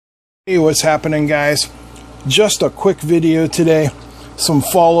Hey, what's happening, guys? Just a quick video today, some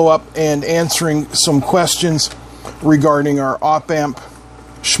follow-up and answering some questions regarding our OpAmp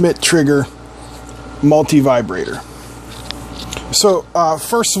Schmitt trigger multi-vibrator. So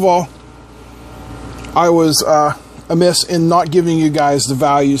first of all, I was amiss in not giving you guys the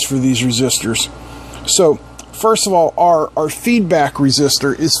values for these resistors. So first of all, our feedback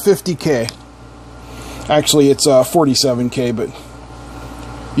resistor is 50K. Actually, it's 47K, but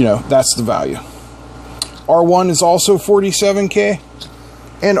you know, that's the value. R1 is also 47K,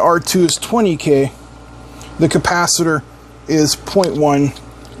 and R2 is 20K. The capacitor is 0.1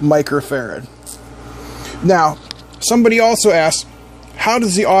 microfarad. Now, somebody also asked, how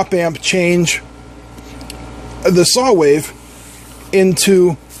does the OpAmp change the saw wave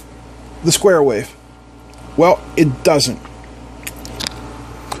into the square wave? Well, it doesn't.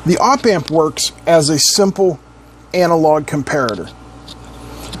 The OpAmp works as a simple analog comparator.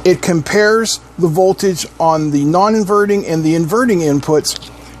 It compares the voltage on the non-inverting and the inverting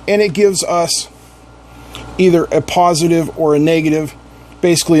inputs, and it gives us either a positive or a negative.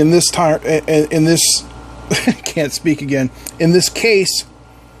 Basically, in this time, in this can't speak again. In this case,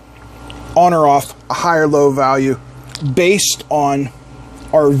 on or off, a high or low value based on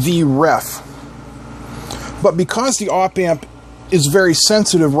our VREF. But because the OpAmp is very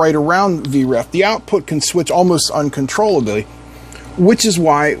sensitive right around VREF, the output can switch almost uncontrollably, which is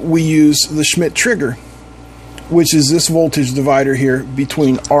why we use the Schmitt trigger, which is this voltage divider here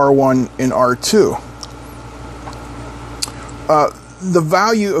between R1 and R2. The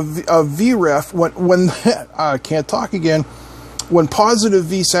value of VREF, when I can't talk again, when positive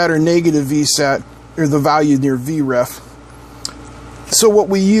VSAT or negative VSAT are the value near VREF. So what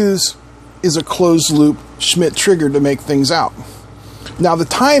we use is a closed loop Schmitt trigger to make things out. Now the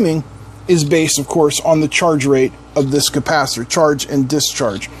timing is based, of course, on the charge rate of this capacitor, charge and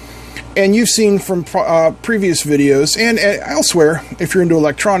discharge. And you've seen from previous videos and elsewhere, if you're into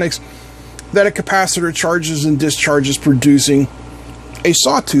electronics, that a capacitor charges and discharges producing a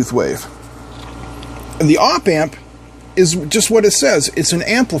sawtooth wave. And the OpAmp is just what it says. It's an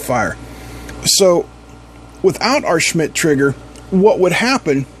amplifier. So without our Schmitt trigger, what would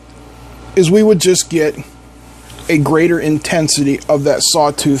happen is we would just get a greater intensity of that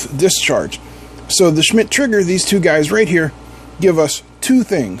sawtooth discharge. So the Schmitt trigger, these two guys right here, give us two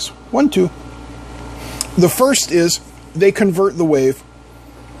things. Two. The first is they convert the wave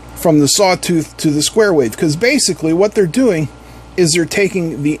from the sawtooth to the square wave, because basically what they're doing is they're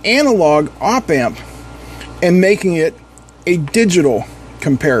taking the analog OpAmp and making it a digital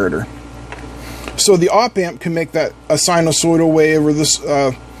comparator. So the OpAmp can make that a sinusoidal wave or this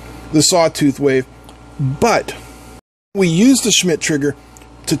the sawtooth wave, but we use the Schmitt trigger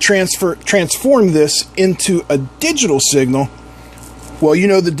to transform this into a digital signal. Well, you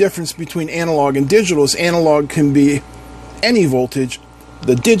know the difference between analog and digital is analog can be any voltage.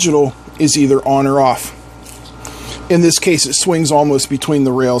 The digital is either on or off. In this case, it swings almost between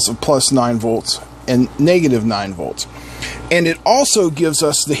the rails of plus 9 volts and negative 9 volts. And it also gives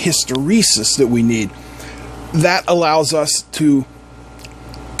us the hysteresis that we need. That allows us to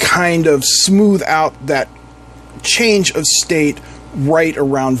kind of smooth out that change of state right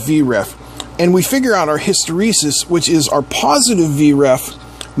around VREF. And we figure out our hysteresis, which is our positive VREF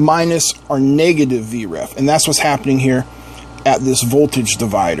minus our negative VREF. And that's what's happening here at this voltage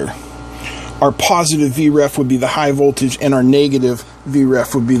divider. Our positive VREF would be the high voltage, and our negative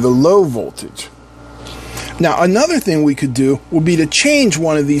VREF would be the low voltage. Now, another thing we could do would be to change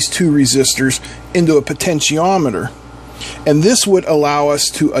one of these two resistors into a potentiometer. And this would allow us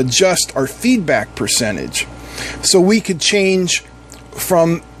to adjust our feedback percentage. So we could change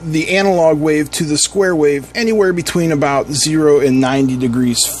from the analog wave to the square wave anywhere between about 0 and 90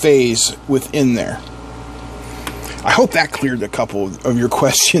 degrees phase within there. I hope that cleared a couple of your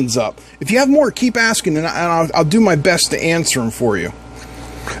questions up. If you have more, keep asking, and I'll do my best to answer them for you.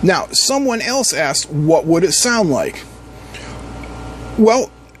 Now, someone else asked, what would it sound like?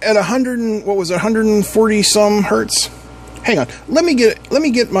 Well, at 140 some hertz. Hang on, let me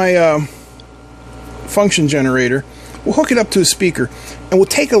get my function generator. We'll hook it up to a speaker, and we'll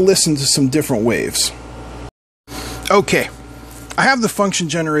take a listen to some different waves. Okay, I have the function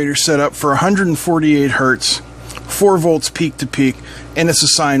generator set up for 148 hertz, 4 volts peak to peak, and it's a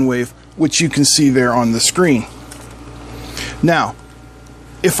sine wave, which you can see there on the screen. Now,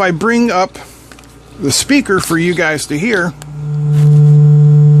 if I bring up the speaker for you guys to hear,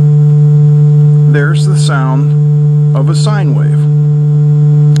 there's the sound of a sine wave.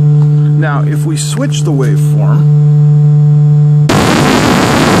 Now, if we switch the waveform,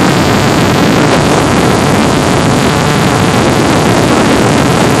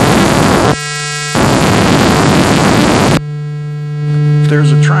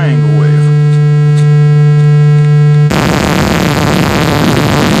 there's a triangle wave.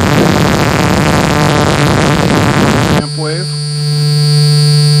 Amp wave.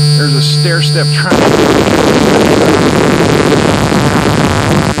 There's a stair-step triangle.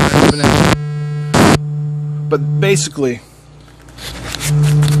 But basically,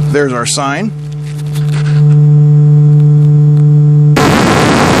 there's our sine.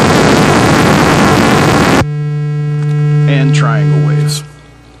 And triangle waves.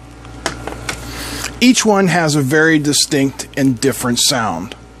 Each one has a very distinct and different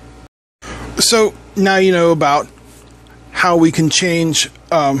sound. So now you know about how we can change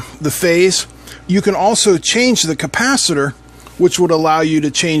the phase. You can also change the capacitor, which would allow you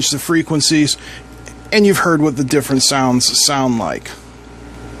to change the frequencies, and you've heard what the different sounds sound like.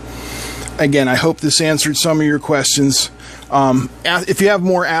 Again, I hope this answered some of your questions. If you have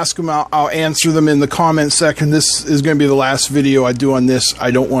more, ask them. I'll answer them in the comment section. This is going to be the last video I do on this. I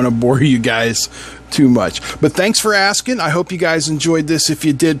don't want to bore you guys too much. But thanks for asking. I hope you guys enjoyed this. If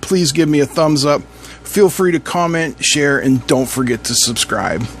you did, please give me a thumbs up. Feel free to comment, share, and don't forget to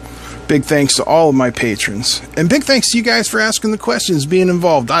subscribe. Big thanks to all of my patrons. And big thanks to you guys for asking the questions, being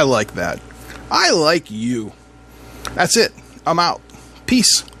involved. I like that. I like you. That's it. I'm out.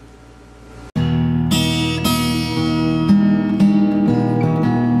 Peace.